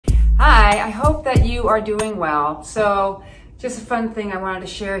Hi, I hope that you are doing well. So just a fun thing I wanted to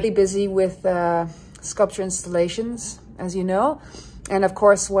share. Really busy with sculpture installations, as you know. And of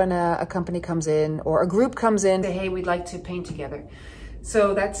course, when a company comes in or a group comes in, say, hey, we'd like to paint together.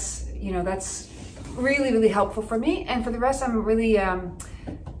 So that's, that's really, really helpful for me. And for the rest, I'm really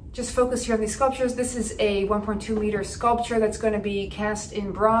just focused here on these sculptures. This is a 1.2 meter sculpture that's going to be cast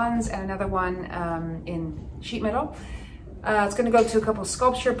in bronze and another one in sheet metal. It's going to go to a couple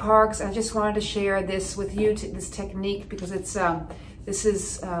sculpture parks. I just wanted to share this with you, this technique, because it's this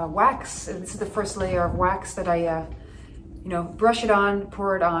is wax. This is the first layer of wax that I brush it on,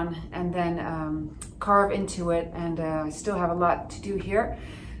 pour it on, and then carve into it. And I still have a lot to do here.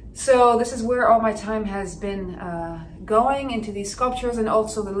 So this is where all my time has been going, into these sculptures, and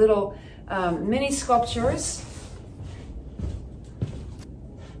also the little mini sculptures.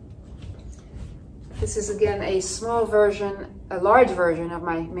 This is again a small version, a large version of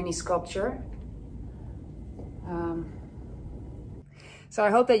my mini sculpture. So I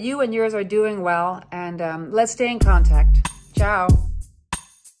hope that you and yours are doing well, and let's stay in contact. Ciao.